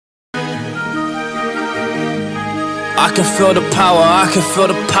I can feel the power, I can feel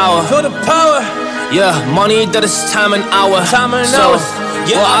the power. Feel the power. Yeah, money that is time and hour. Time and so, hours.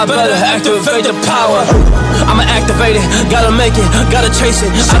 Yeah, well, I better activate the power. I'ma activate it, gotta make it, gotta chase it.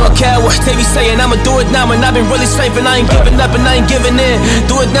 I don't care what they be saying, I'ma do it now. And I've been really saving, I ain't giving up and I ain't giving in.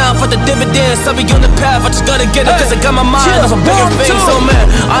 Do it now for the dividends, I'll be on the path, I just gotta get it. Cause I got my mind on some bigger things. So man,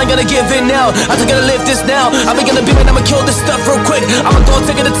 I ain't gonna give in now, I just gotta live this now. I be gonna be man, I'ma kill this stuff real quick. I'ma go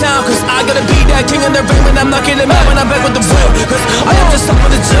take it to town, cause I gotta be that king in the ring. When I'm knocking it out, when I'm back with the real. Cause I am just up on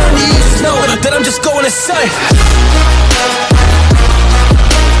the journey, you just know that I'm just going insane.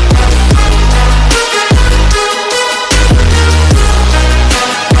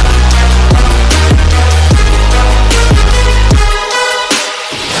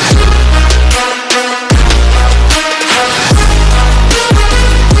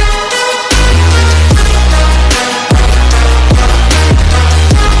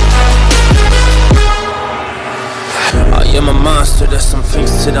 I'm a monster, there's some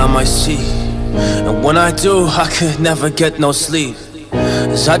things that I might see. And when I do, I could never get no sleep.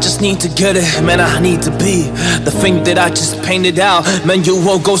 Cause I just need to get it, man, I need to be the thing that I just painted out, man, you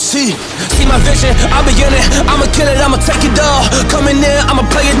won't go see. See my vision, I'll be in it, I'ma kill it, I'ma take it all. Coming in, I'ma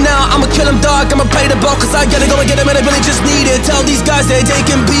play it now, I'ma kill him dog, I'ma play the ball. Cause I gotta go and get it, man, I really just need it. Tell these guys that they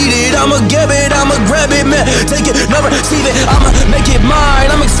can beat it, I'ma give it, I'ma grab it, man. Take it, never receive it, I'ma make it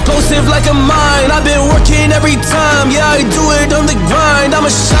mine. I'm explosive like a mine, I've been working every time. Yeah, I do it on the grind, I'ma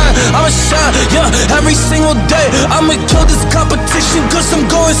shine, yeah, every single day. I'ma kill this competition cause I'm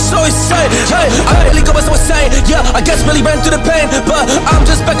going so insane. Hey, I really go by so insane. Yeah, I guess really ran through the pain, but I'm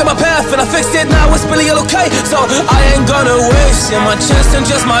just back on my path and I fixed it, now it's really okay. So I ain't gonna waste my chance and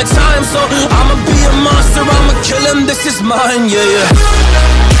just my time. So I'ma be a monster, I'ma kill him, this is mine, yeah.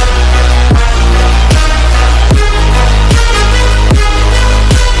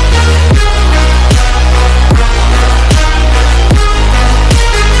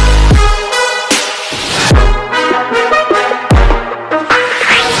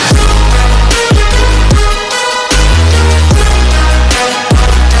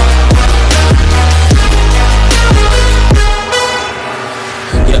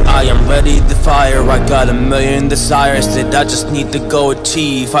 I am ready to fire, I got a million desires that I just need to go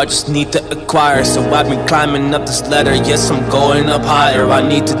achieve, I just need to acquire. So I've been climbing up this ladder, yes I'm going up higher. I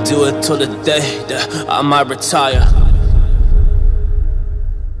need to do it till the day that I might retire.